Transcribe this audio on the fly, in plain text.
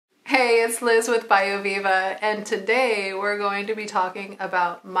Hey, it's Liz with BioViva, and today we're going to be talking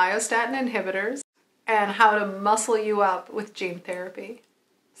about myostatin inhibitors and how to muscle you up with gene therapy.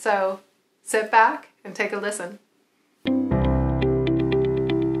 So sit back and take a listen.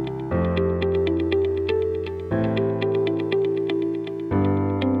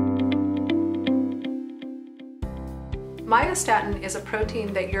 Myostatin is a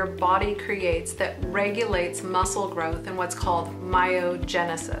protein that your body creates that regulates muscle growth in what's called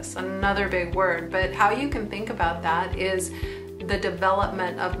myogenesis, another big word, but how you can think about that is the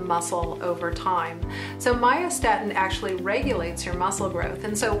development of muscle over time. So myostatin actually regulates your muscle growth,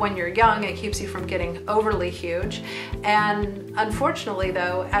 and so when you're young it keeps you from getting overly huge, and unfortunately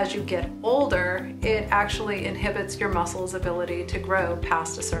though, as you get older it actually inhibits your muscle's ability to grow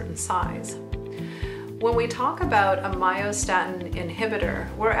past a certain size. When we talk about a myostatin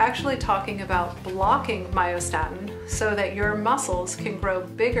inhibitor, we're actually talking about blocking myostatin so that your muscles can grow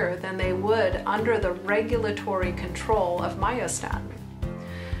bigger than they would under the regulatory control of myostatin.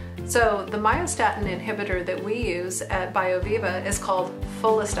 So the myostatin inhibitor that we use at BioViva is called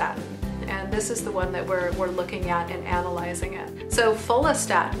Follistatin, and this is the one that we're looking at and analyzing it. So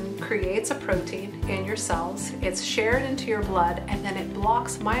Follistatin creates a protein in your cells, it's shared into your blood, and then it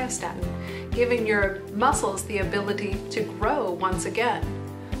blocks myostatin, giving your muscles the ability to grow once again.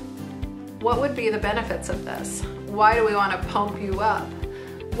 What would be the benefits of this? Why do we want to pump you up?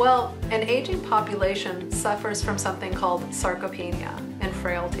 Well, an aging population suffers from something called sarcopenia and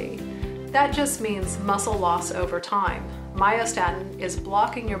frailty. That just means muscle loss over time. Myostatin is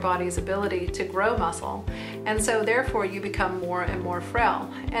blocking your body's ability to grow muscle, and so therefore you become more and more frail.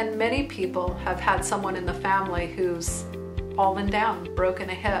 And many people have had someone in the family who's fallen down, broken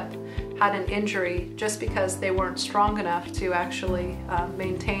a hip, had an injury just because they weren't strong enough to actually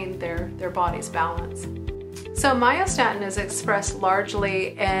maintain their body's balance. So myostatin is expressed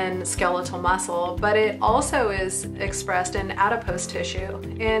largely in skeletal muscle, but it also is expressed in adipose tissue,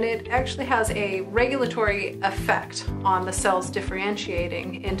 and it actually has a regulatory effect on the cells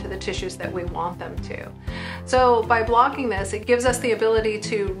differentiating into the tissues that we want them to. So by blocking this, it gives us the ability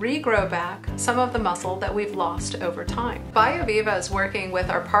to regrow back some of the muscle that we've lost over time. BioViva is working with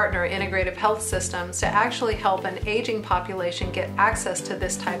our partner Integrative Health Systems to actually help an aging population get access to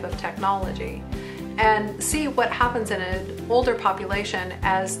this type of technology and see what happens in an older population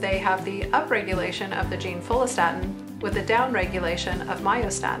as they have the upregulation of the gene follistatin with the downregulation of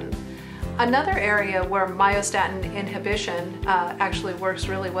myostatin. Another area where myostatin inhibition actually works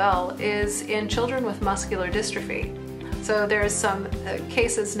really well is in children with muscular dystrophy. So there's some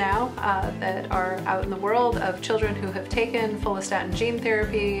cases now that are out in the world of children who have taken follistatin gene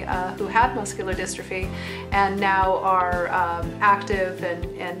therapy, who had muscular dystrophy, and now are active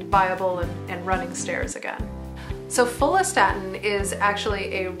and viable and running stairs again. So follistatin is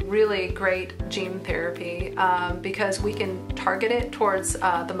actually a really great gene therapy because we can target it towards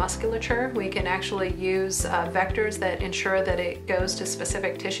the musculature. We can actually use vectors that ensure that it goes to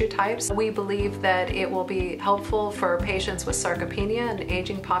specific tissue types. We believe that it will be helpful for patients with sarcopenia, an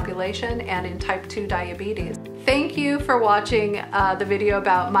aging population, and in type 2 diabetes. Thank you for watching the video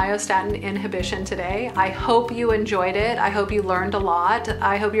about myostatin inhibition today. I hope you enjoyed it. I hope you learned a lot.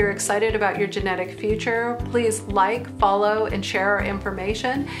 I hope you're excited about your genetic future. Please like, follow, and share our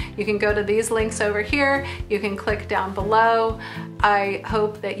information. You can go to these links over here. You can click down below. I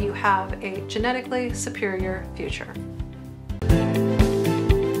hope that you have a genetically superior future.